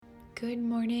Good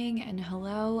morning and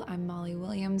hello. I'm Molly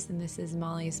Williams and this is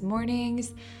Molly's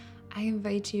Mornings. I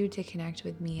invite you to connect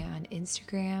with me on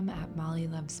Instagram at Molly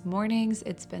Loves Mornings.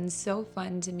 It's been so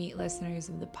fun to meet listeners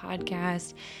of the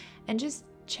podcast and just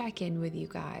check in with you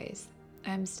guys.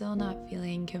 I'm still not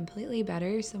feeling completely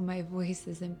better, so my voice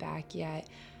isn't back yet,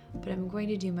 but I'm going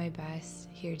to do my best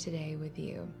here today with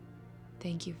you.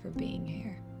 Thank you for being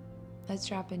here. Let's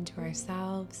drop into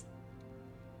ourselves,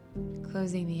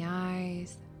 closing the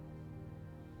eyes.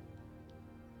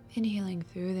 Inhaling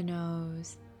through the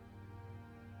nose,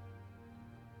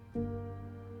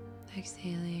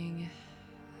 exhaling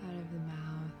out of the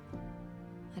mouth,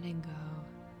 letting go.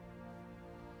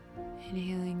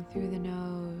 Inhaling through the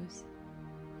nose,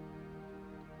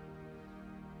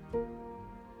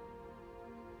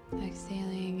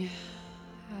 exhaling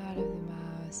out of the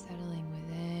mouth, settling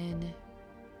within,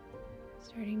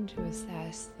 starting to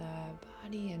assess the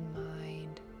body and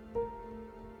mind.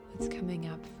 What's coming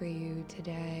up for you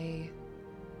today?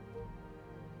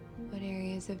 What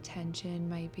areas of tension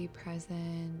might be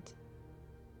present?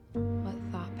 What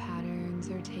thought patterns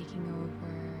are taking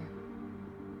over?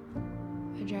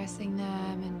 Addressing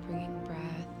them and bringing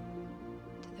breath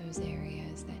to those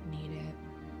areas that need it.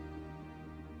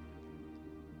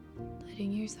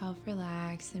 Letting yourself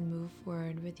relax and move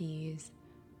forward with ease.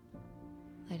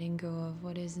 Letting go of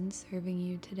what isn't serving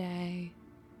you today.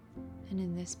 And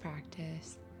in this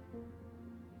practice,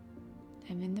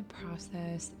 I'm in the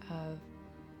process of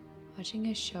watching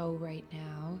a show right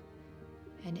now,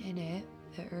 and in it,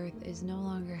 the earth is no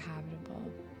longer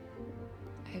habitable.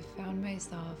 I've found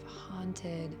myself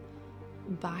haunted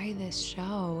by this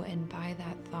show and by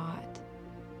that thought.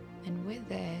 And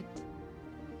with it,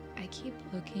 I keep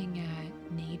looking at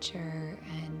nature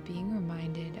and being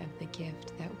reminded of the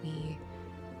gift that we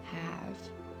have.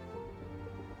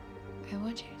 I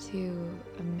want you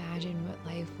to imagine what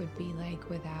life would be like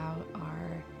without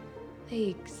our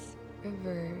lakes,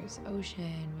 rivers,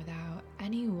 ocean, without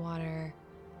any water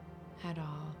at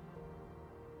all.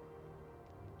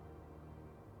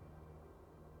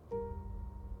 And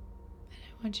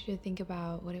I want you to think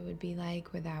about what it would be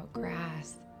like without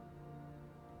grass,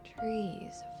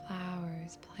 trees,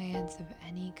 flowers, plants of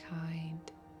any kind.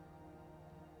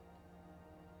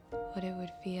 What it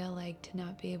would feel like to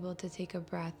not be able to take a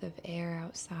breath of air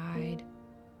outside,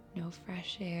 no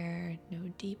fresh air, no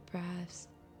deep breaths.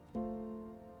 And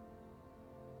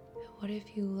what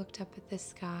if you looked up at the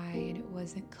sky and it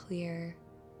wasn't clear?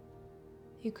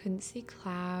 You couldn't see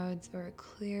clouds or a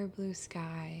clear blue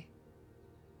sky.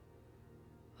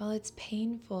 While it's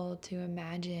painful to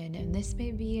imagine, and this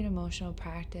may be an emotional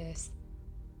practice,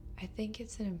 I think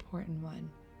it's an important one.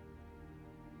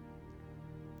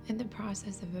 In the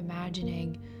process of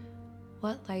imagining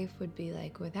what life would be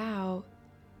like without,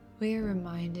 we are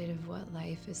reminded of what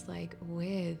life is like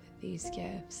with these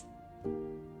gifts.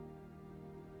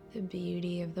 The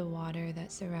beauty of the water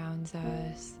that surrounds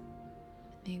us,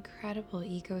 the incredible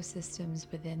ecosystems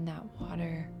within that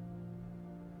water,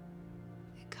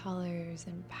 the colors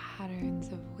and patterns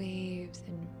of waves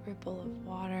and ripple of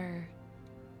water,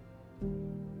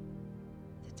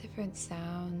 different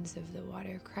sounds of the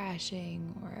water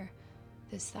crashing or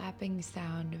the slapping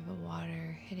sound of the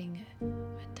water hitting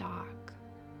a dock.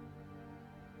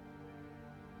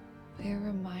 We are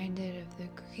reminded of the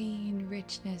green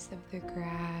richness of the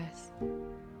grass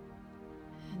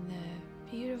and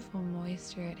the beautiful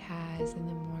moisture it has in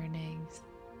the mornings.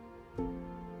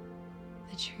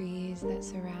 The trees that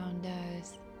surround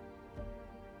us,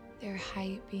 their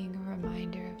height being a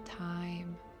reminder of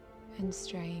time and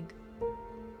strength.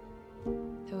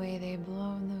 The way they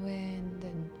blow in the wind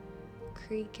and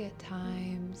creak at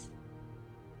times.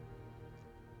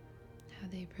 How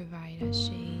they provide us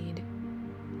shade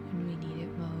when we need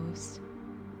it most.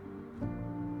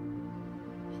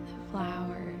 And the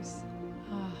flowers,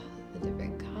 the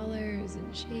different colors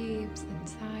and shapes and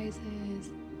sizes.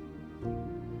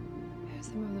 How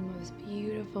some of the most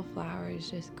beautiful flowers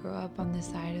just grow up on the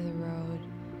side of the road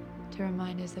to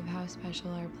remind us of how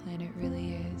special our planet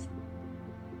really is.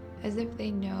 As if they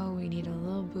know we need a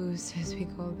little boost as we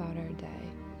go about our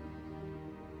day.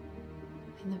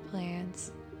 And the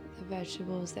plants, the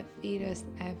vegetables that feed us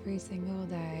every single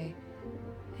day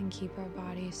and keep our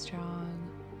bodies strong.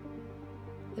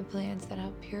 The plants that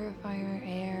help purify our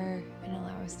air and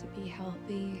allow us to be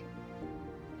healthy.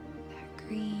 That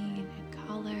green and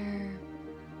color.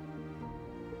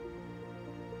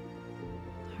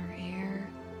 Our air,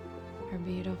 our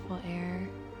beautiful air.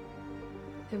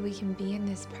 That we can be in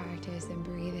this practice and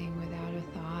breathing without a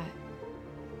thought,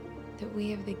 that we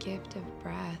have the gift of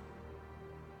breath,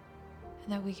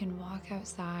 and that we can walk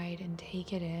outside and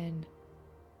take it in,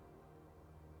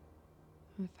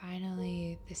 And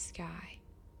finally, the sky.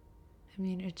 I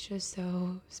mean, it's just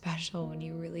so special when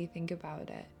you really think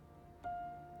about it.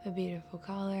 The beautiful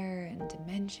color and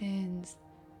dimensions.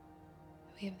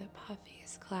 We have the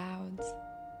puffiest clouds.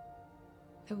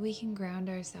 That we can ground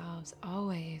ourselves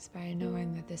always by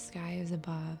knowing that the sky is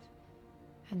above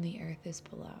and the earth is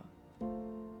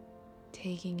below.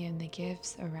 Taking in the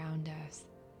gifts around us,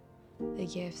 the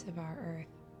gifts of our earth.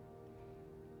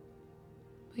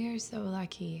 We are so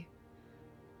lucky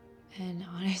and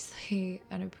honestly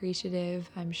unappreciative,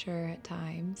 I'm sure, at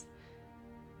times.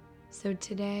 So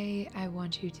today, I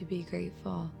want you to be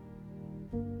grateful.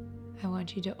 I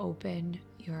want you to open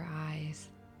your eyes.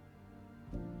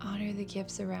 Honor the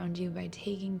gifts around you by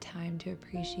taking time to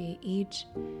appreciate each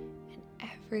and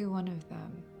every one of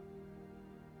them.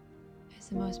 It's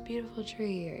the most beautiful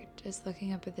tree, or just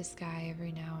looking up at the sky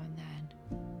every now and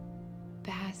then.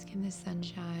 Bask in the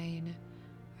sunshine,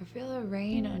 or feel the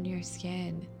rain on your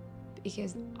skin,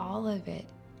 because all of it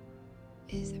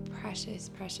is a precious,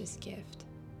 precious gift.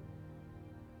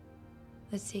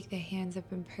 Let's take the hands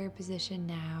up in prayer position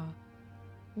now.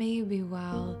 May you be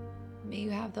well. May you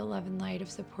have the love and light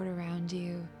of support around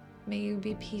you. May you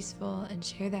be peaceful and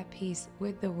share that peace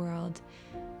with the world.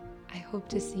 I hope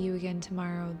to see you again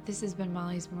tomorrow. This has been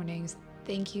Molly's Mornings.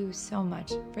 Thank you so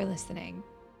much for listening.